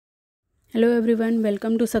Hello everyone,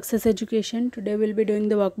 welcome to Success Education. Today we'll be doing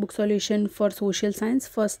the workbook solution for social science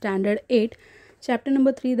for standard 8, chapter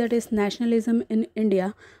number 3, that is Nationalism in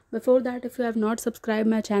India. Before that, if you have not subscribed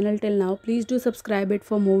my channel till now, please do subscribe it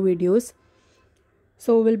for more videos.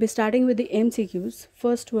 So we'll be starting with the MCQs.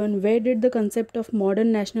 First one, where did the concept of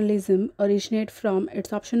modern nationalism originate from?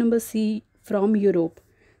 It's option number C, from Europe.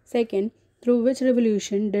 Second, through which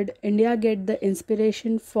revolution did India get the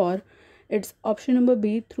inspiration for? It's option number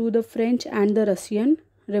B, through the French and the Russian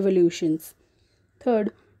revolutions.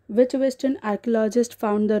 Third, which Western archaeologist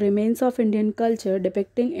found the remains of Indian culture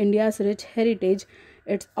depicting India's rich heritage?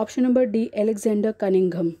 It's option number D, Alexander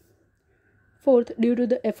Cunningham. Fourth, due to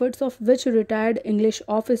the efforts of which retired English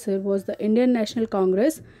officer was the Indian National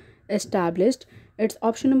Congress established? It's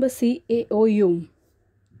option number C, A.O. Hume.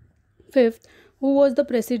 Fifth, who was the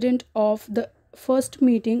president of the first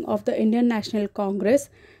meeting of the Indian National Congress?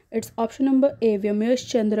 It's option number A, Vyomesh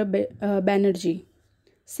Chandra Banerjee.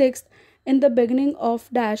 Sixth, in the beginning of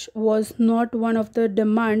dash was not one of the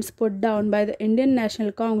demands put down by the Indian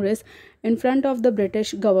National Congress in front of the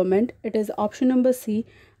British government. It is option number C,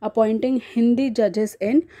 appointing Hindi judges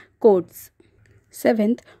in courts.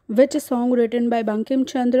 Seventh, which song written by Bankim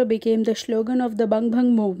Chandra became the slogan of the Bang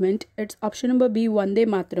Bang movement? It's option number B, Vande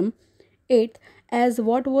Mataram. Eighth, as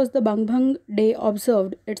what was the Bang Bang day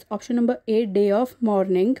observed? It's option number A, day of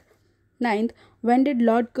mourning. Ninth, when did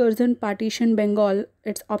Lord Curzon partition Bengal?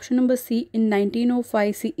 It's option number C, in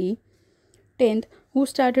 1905 CE. 10th, who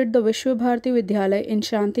started the Vishwabharati Vidyalaya in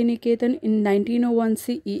Shantiniketan in 1901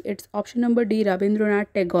 CE? It's option number D, Rabindranath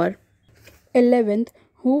Tagore. 11th,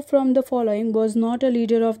 who from the following was not a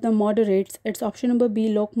leader of the moderates? It's option number B,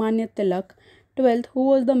 Lokmanya Tilak. 12th, who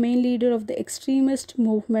was the main leader of the extremist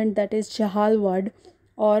movement, that is Jahalwad,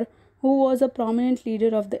 or who was a prominent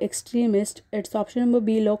leader of the extremist? It's option number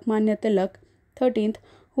B, Lokmanya Tilak. 13th,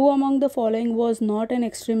 who among the following was not an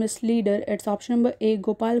extremist leader? It's option number A,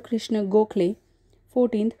 Gopal Krishna Gokhale.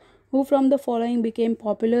 14th, who from the following became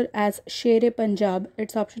popular as Sher-e-Punjab?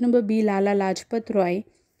 It's option number B, Lala Lajpat Rai.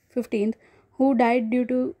 15th, who died due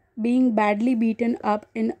to being badly beaten up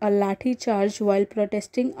in a lathi charge while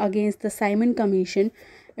protesting against the Simon Commission?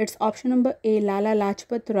 It's option number A, Lala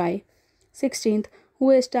Lajpat Rai. 16th,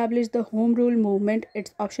 who established the Home Rule movement?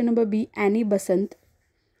 It's option number B, Annie Besant.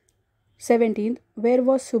 17th, where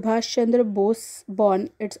was Subhash Chandra Bose born?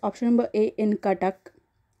 It's option number A, in Cuttack.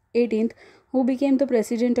 18th, who became the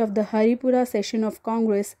president of the Haripura session of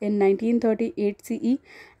Congress in 1938 CE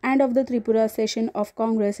and of the Tripura session of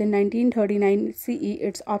Congress in 1939 CE?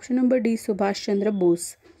 It's option number D, Subhash Chandra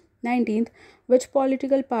Bose. 19th, which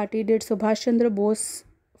political party did Subhash Chandra Bose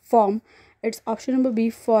form? It's option number B,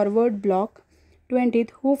 Forward Bloc. 20th,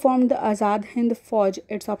 who formed the Azad Hind Fauj?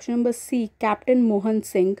 It's option number C, Captain Mohan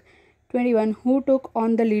Singh. 21, who took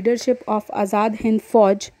on the leadership of Azad Hind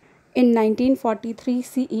Fauj in 1943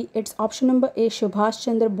 CE? It's option number A, Subhash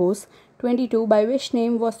Chandra Bose. 22, by which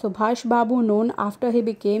name was Subhash Babu known after he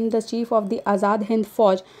became the chief of the Azad Hind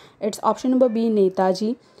Fauj? It's option number B,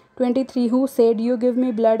 Netaji. 23, who said, "You give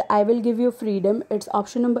me blood, I will give you freedom"? It's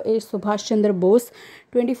option number A, Subhash Chandra Bose.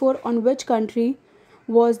 24, on which country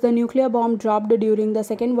was the nuclear bomb dropped during the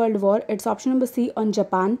Second World War? It's option number C, on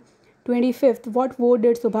Japan. 25th, what vote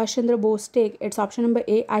did Subhash Chandra Bose take? It's option number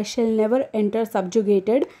A, I shall never enter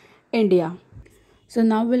subjugated India. So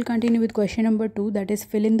now we'll continue with question number 2, that is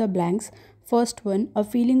fill in the blanks. First one, a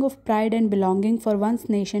feeling of pride and belonging for one's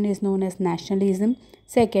nation is known as nationalism.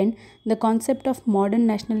 Second, the concept of modern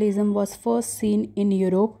nationalism was first seen in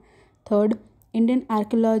Europe. Third, Indian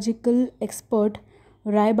archaeological expert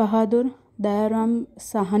Rai Bahadur Dayaram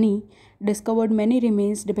Sahani discovered many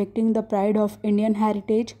remains depicting the pride of Indian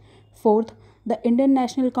heritage. Fourth, the Indian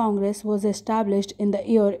National Congress was established in the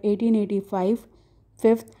year 1885.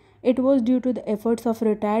 Fifth, it was due to the efforts of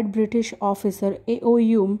retired British officer A.O.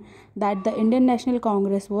 Hume that the Indian National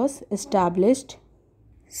Congress was established.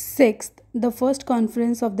 Sixth, the first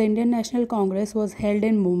conference of the Indian National Congress was held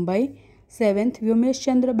in Mumbai. Seventh, Vyomesh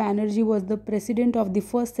Chandra Banerjee was the president of the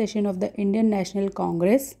first session of the Indian National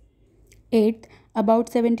Congress. Eighth,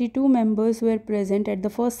 about 72 members were present at the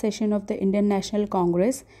first session of the Indian National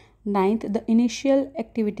Congress. Ninth, the initial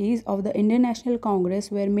activities of the Indian National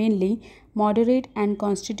Congress were mainly moderate and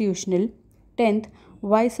constitutional. 10th,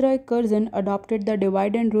 Viceroy Curzon adopted the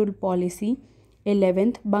divide and rule policy.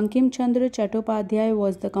 11th, Bankim Chandra Chattopadhyay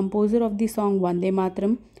was the composer of the song Vande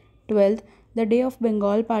Mataram. 12th, the day of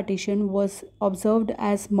Bengal partition was observed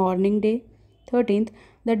as mourning day. 13th,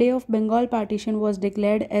 the day of Bengal partition was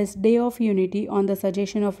declared as Day of Unity on the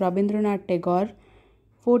suggestion of Rabindranath Tagore.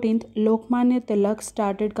 14th, Lokmanya Tilak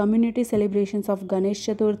started community celebrations of Ganesh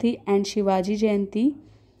Chaturthi and Shivaji Jayanti.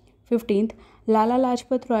 15th, Lala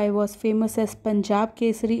Lajpat Rai was famous as Punjab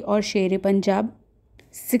Kesari or Sher-e-Punjab.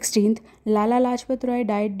 16th, Lala Lajpat Rai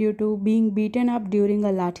died due to being beaten up during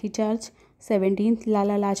a lathi charge. 17th,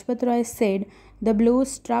 Lala Lajpat Rai said, "The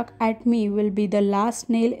blows struck at me will be the last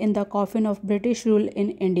nail in the coffin of British rule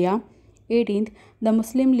in India." 18th, the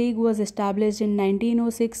Muslim League was established in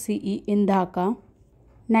 1906 CE in Dhaka.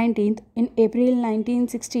 19th, in April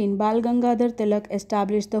 1916, Bal Gangadhar Tilak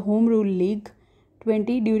established the Home Rule League.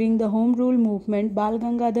 20. During the Home Rule movement, Bal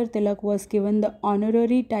Gangadhar Tilak was given the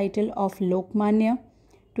honorary title of Lokmanya.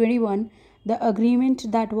 21. The agreement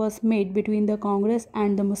that was made between the Congress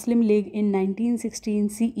and the Muslim League in 1916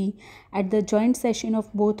 CE at the joint session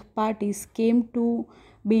of both parties came to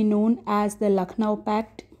be known as the Lucknow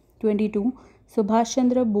Pact. 22. Subhash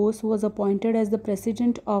Chandra Bose was appointed as the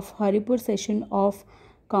president of Haripur session of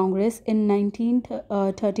Congress in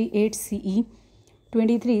 1938 CE.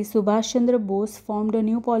 23. Subhash Chandra Bose formed a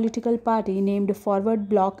new political party named Forward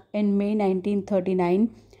Bloc in May 1939.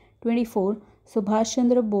 24. Subhash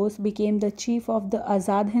Chandra Bose became the chief of the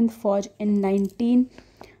Azad Hind Fauj in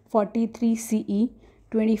 1943 CE.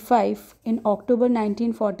 25. In October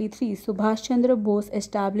 1943, Subhash Chandra Bose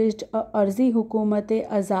established a Arzi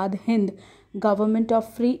Hukumat-e-Azad Hind, Government of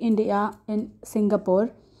Free India in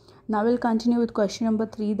Singapore. Now we'll continue with question number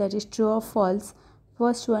 3, that is true or false.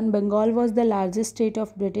 First one, Bengal was the largest state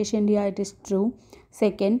of British India. It is true.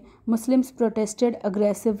 Second, Muslims protested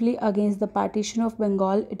aggressively against the partition of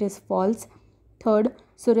Bengal. It is false. Third,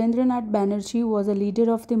 Surendranath Banerjee was a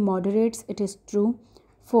leader of the moderates. It is true.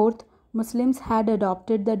 Fourth, Muslims had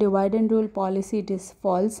adopted the divide and rule policy. It is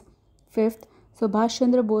false. Fifth, Subhash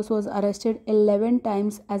Chandra Bose was arrested 11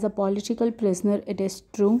 times as a political prisoner. It is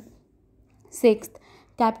true. Sixth,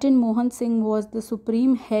 Captain Mohan Singh was the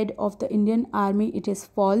supreme head of the Indian Army. It is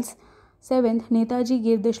false. Seventh, Netaji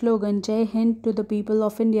gave the slogan Jai Hind to the people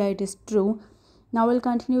of India. It is true. Now we'll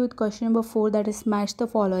continue with question number 4, that is match the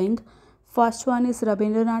following. First one is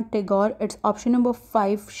Rabindranath Tagore. It's option number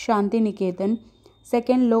 5, Shanti Niketan.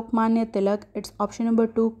 Second, Lokmanya Tilak. It's option number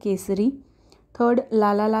 2, Kesari. Third,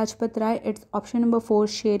 Lala Lajpat Rai. It's option number 4,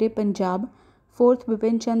 Sher-e-Punjab. Fourth,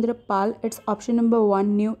 Bipin Chandra Pal. It's option number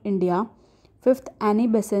 1, New India. Fifth, Annie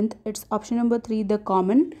Besant. It's option number 3, The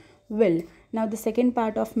Common Will. Now the second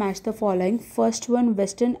part of match the following. First one,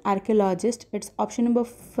 Western archaeologist. It's option number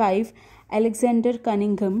 5, Alexander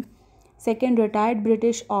Cunningham. Second, retired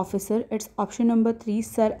British officer. It's option number 3,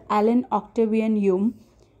 Sir Alan Octavian Hume.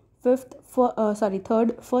 Third,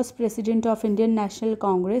 first president of Indian National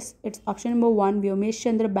Congress. It's option number 1, Vyomesh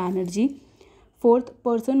Chandra Banerjee. Fourth,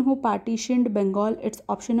 person who partitioned Bengal. It's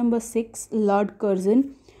option number 6, Lord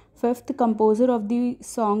Curzon. Fifth, composer of the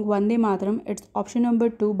song Vande Mataram. It's option number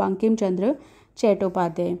 2, Bankim Chandra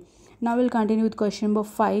Chattopadhyay. Now we'll continue with question number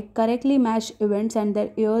 5. Correctly match events and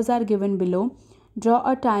their years are given below. Draw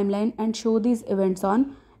a timeline and show these events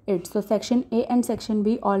on it. So section A and section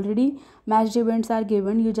B already matched events are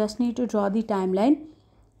given. You just need to draw the timeline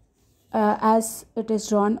as it is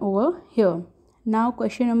drawn over here. Now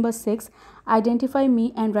question number 6. Identify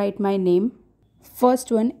me and write my name.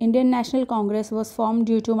 First one, Indian National Congress was formed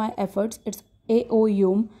due to my efforts. It's A.O.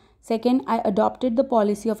 Hume. Second, I adopted the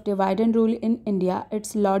policy of divide and rule in India.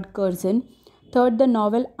 It's Lord Curzon. Third, the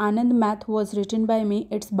novel Anand Math was written by me.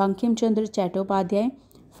 It's Bankim Chandra Chattopadhyay.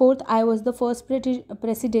 Fourth, I was the first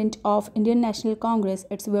president of Indian National Congress.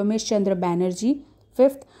 It's Vyomesh Chandra Banerjee.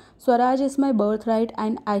 Fifth, Swaraj is my birthright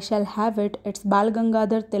and I shall have it. It's Bal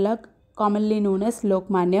Gangadhar Tilak, commonly known as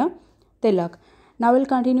Lokmanya Tilak. Now we'll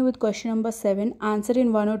continue with question number 7. Answer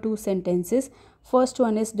in 1 or 2 sentences. First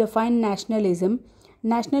one is define nationalism.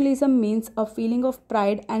 Nationalism means a feeling of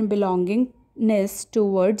pride and belongingness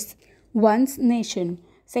towards one's nation.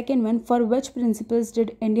 Second one, for which principles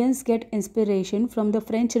did Indians get inspiration from the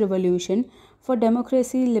French Revolution? For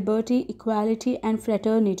democracy, liberty, equality and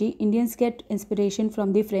fraternity, Indians get inspiration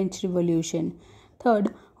from the French Revolution.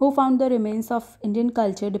 Third, who found the remains of Indian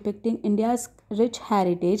culture depicting India's rich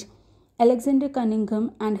heritage? Alexander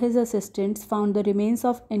Cunningham and his assistants found the remains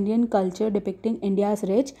of Indian culture depicting India's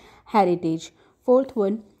rich heritage. Fourth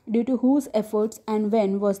one, due to whose efforts and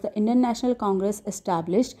when was the Indian National Congress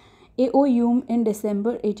established? A.O. Hume in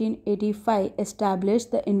December 1885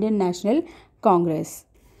 established the Indian National Congress.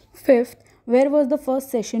 Fifth, where was the first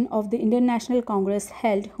session of the Indian National Congress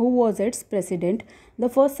held? Who was its president? The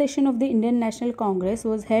first session of the Indian National Congress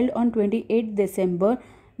was held on 28 December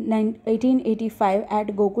 1885 at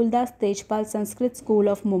Gokuldas Tejpal Sanskrit School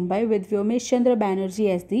of Mumbai with Vyomesh Chandra Banerjee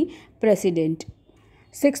as the president.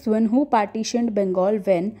 Sixth one, who partitioned Bengal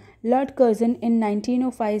when? Lord Curzon in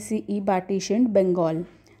 1905 CE partitioned Bengal.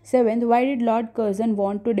 Seventh, why did Lord Curzon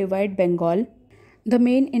want to divide Bengal? The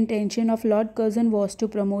main intention of Lord Curzon was to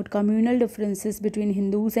promote communal differences between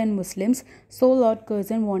Hindus and Muslims, so Lord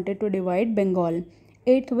Curzon wanted to divide Bengal.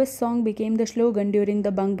 Eighth, which song became the slogan during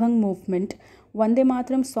the Bang Bang movement? Vande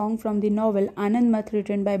Mataram song from the novel Anand Math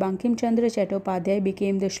written by Bankim Chandra Chattopadhyay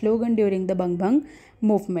became the slogan during the Bang Bang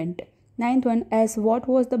movement. Ninth one, as what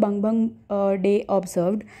was the Bang Bang day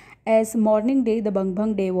observed? As morning day, the Bang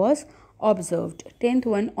Bang day was observed. 10th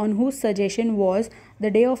one, on whose suggestion was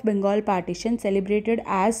the Day of Bengal partition celebrated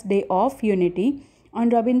as Day of Unity?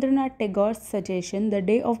 On Rabindranath Tagore's suggestion, the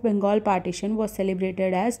Day of Bengal partition was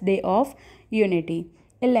celebrated as Day of Unity.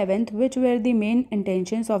 11th, which were the main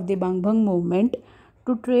intentions of the Bang Bang movement?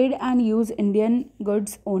 To trade and use Indian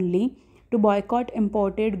goods only, to boycott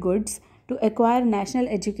imported goods, to acquire national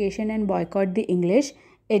education and boycott the English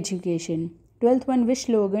education. 12th one, which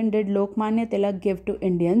slogan did Lokmanya Tilak give to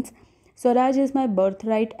Indians? Swaraj is my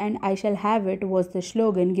birthright and I shall have it was the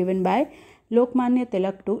slogan given by Lokmanya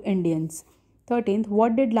Tilak to Indians. 13th,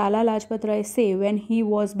 what did Lala Lajpat Rai say when he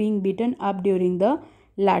was being beaten up during the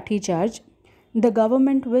Lathi charge? The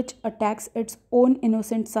government which attacks its own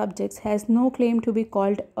innocent subjects has no claim to be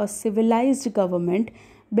called a civilized government.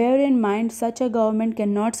 Bear in mind, such a government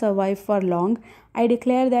cannot survive for long. I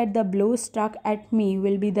declare that the blow struck at me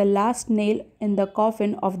will be the last nail in the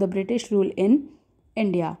coffin of the British rule in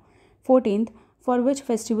India. 14th, for which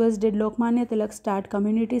festivals did Lokmanya Tilak start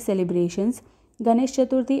community celebrations? Ganesh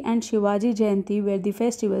Chaturthi and Shivaji Jayanti were the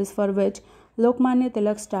festivals for which Lokmanya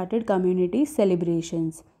Tilak started community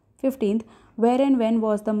celebrations. 15th, where and when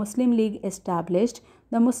was the Muslim League established?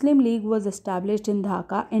 The Muslim League was established in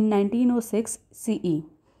Dhaka in 1906 CE.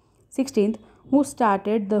 16th, who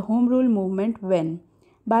started the Home Rule movement when?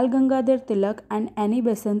 Bal Gangadhar Tilak and Annie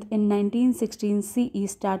Besant in 1916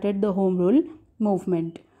 CE started the Home Rule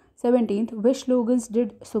movement. 17th, which slogans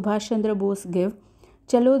did Subhash Chandra Bose give?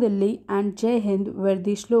 Chalo Dilli and Jai Hind were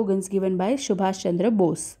the slogans given by Subhash Chandra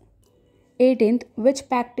Bose. 18th, which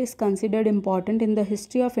pact is considered important in the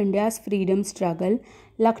history of India's freedom struggle?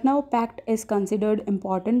 Lucknow Pact is considered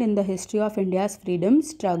important in the history of India's freedom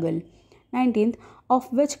struggle. 19th,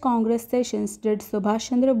 of which Congress sessions did Subhash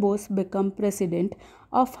Chandra Bose become president?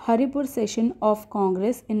 Of Haripur session of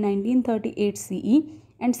Congress in 1938 CE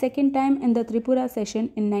and second time in the Tripura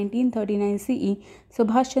session in 1939 CE,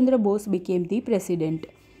 Subhash Chandra Bose became the president.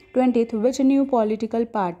 20th, which new political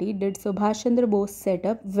party did Subhash Chandra Bose set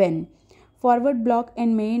up when? Forward Bloc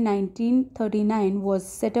in May 1939 was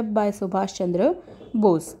set up by Subhash Chandra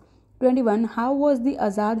Bose. 21. How was the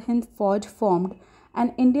Azad Hind Fauj formed?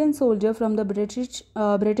 An Indian soldier from the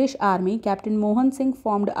British Army, Captain Mohan Singh,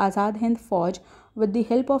 formed Azad Hind Fauj with the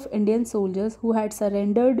help of Indian soldiers who had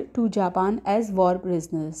surrendered to Japan as war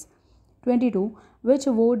prisoners. 22. Which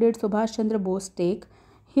vow did Subhash Chandra Bose take?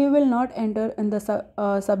 He will not enter in the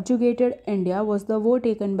subjugated India was the vow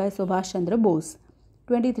taken by Subhash Chandra Bose.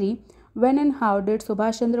 23. When and how did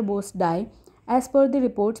Subhash Chandra Bose die? As per the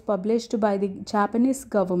reports published by the Japanese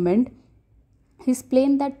government, his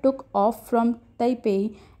plane that took off from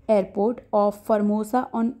Taipei airport of Formosa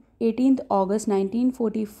on 18th August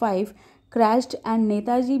 1945 crashed and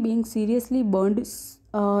Netaji, being seriously burned,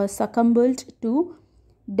 succumbed to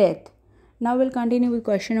death. Now we'll continue with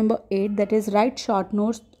question number 8, that is write short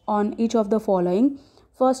notes on each of the following.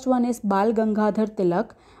 First one is Bal Gangadhar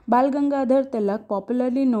Tilak. Bal Gangadhar Tilak,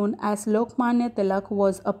 popularly known as Lokmanya Tilak,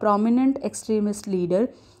 was a prominent extremist leader.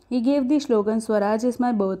 He gave the slogan Swaraj is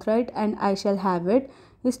my birthright and I shall have it.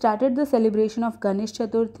 He started the celebration of Ganesh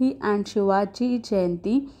Chaturthi and Shivaji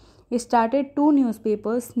Jayanti. He started two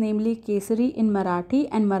newspapers, namely Kesari in Marathi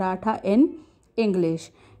and Maratha in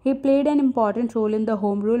English. He played an important role in the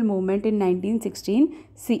Home Rule movement in 1916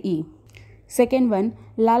 CE. Second one,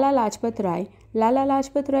 Lala Lajpat Rai. Lala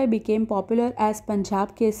Lajpat Rai became popular as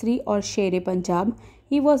Punjab Kesari or Sher-e Punjab.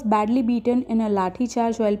 He was badly beaten in a lathi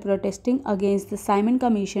charge while protesting against the Simon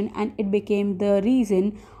Commission, and it became the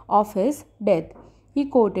reason of his death. He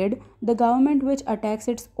quoted, "The government which attacks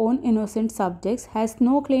its own innocent subjects has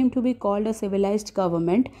no claim to be called a civilized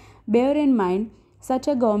government. Bear in mind, such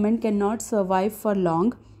a government cannot survive for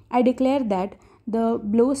long. I declare that the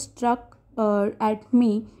blow struck at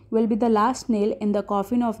me will be the last nail in the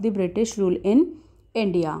coffin of the British rule in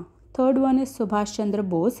India." Third one is Subhash Chandra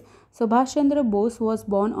Bose. Subhash Chandra Bose was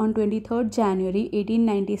born on 23rd January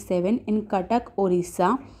 1897 in Cuttack,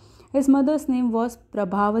 Orissa. His mother's name was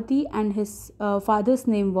Prabhavati and his father's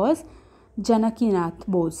name was Janakinath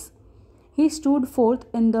Bose. He stood fourth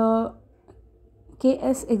in the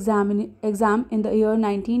KS exam in the year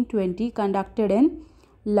 1920 conducted in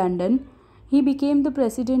London. He became the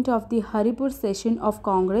president of the Haripur session of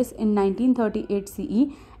Congress in 1938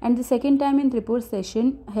 CE and the second time in Tripur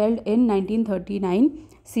session held in 1939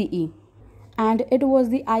 CE, and it was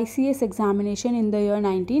the ICS examination in the year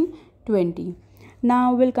 1920.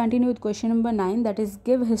 Now we'll continue with question number 9, that is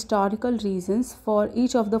give historical reasons for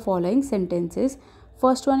each of the following sentences.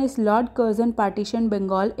 First one is Lord Curzon partitioned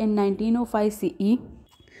Bengal in 1905 CE.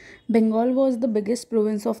 Bengal was the biggest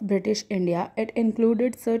province of British India. It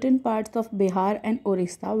included certain parts of Bihar and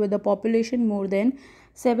Orissa with a population more than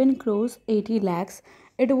 7 crores 80 lakhs.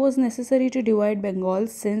 It was necessary to divide Bengal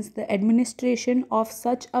since the administration of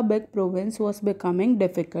such a big province was becoming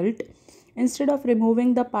difficult. Instead of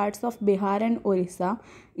removing the parts of Bihar and Orissa,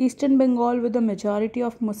 Eastern Bengal with a majority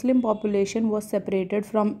of Muslim population was separated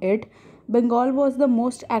from it. Bengal was the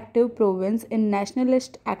most active province in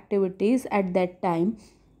nationalist activities at that time.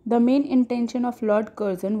 The main intention of Lord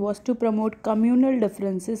Curzon was to promote communal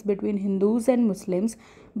differences between Hindus and Muslims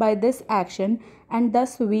by this action and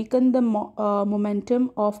thus weaken the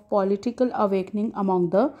momentum of political awakening among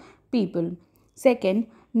the people. Second,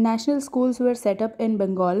 national schools were set up in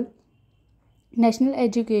Bengal. National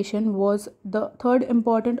education was the third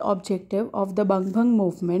important objective of the Bang Bang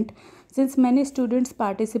movement. Since many students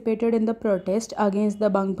participated in the protest against the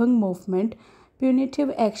Bang Bang movement,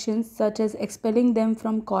 punitive actions such as expelling them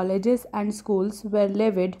from colleges and schools were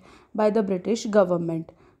levied by the British government.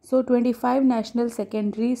 So 25 national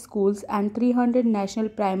secondary schools and 300 national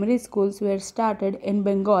primary schools were started in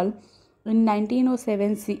Bengal in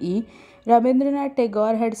 1907 CE. Rabindranath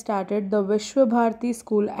Tagore had started the Vishwa Bharati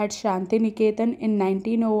School at Shanti Niketan in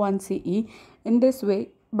 1901 CE. In this way,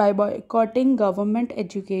 by boycotting government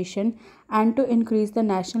education and to increase the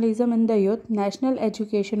nationalism in the youth, national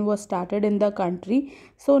education was started in the country.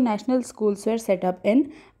 So national schools were set up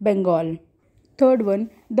in Bengal. Third one,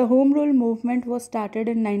 the Home Rule movement was started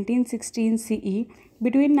in 1916 CE.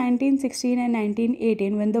 Between 1916 and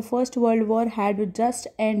 1918, when the First World War had just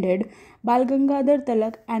ended, Bal Gangadhar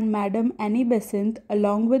Tilak and Madam Annie Besant,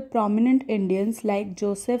 along with prominent Indians like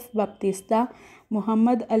Joseph Baptista,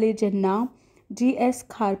 Muhammad Ali Jinnah, G.S.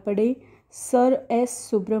 Kharpade, Sir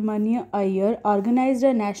S. Subramania Iyer, organized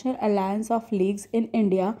a national alliance of leagues in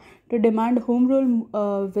India to demand home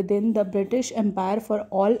rule within the British Empire for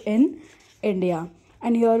all in India.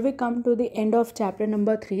 And here we come to the end of chapter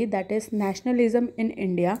number 3, that is Nationalism in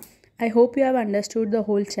India. I hope you have understood the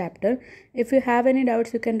whole chapter. If you have any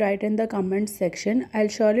doubts, you can write in the comments section. I'll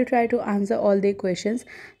surely try to answer all the questions.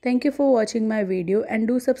 Thank you for watching my video and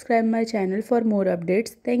do subscribe my channel for more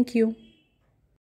updates. Thank you.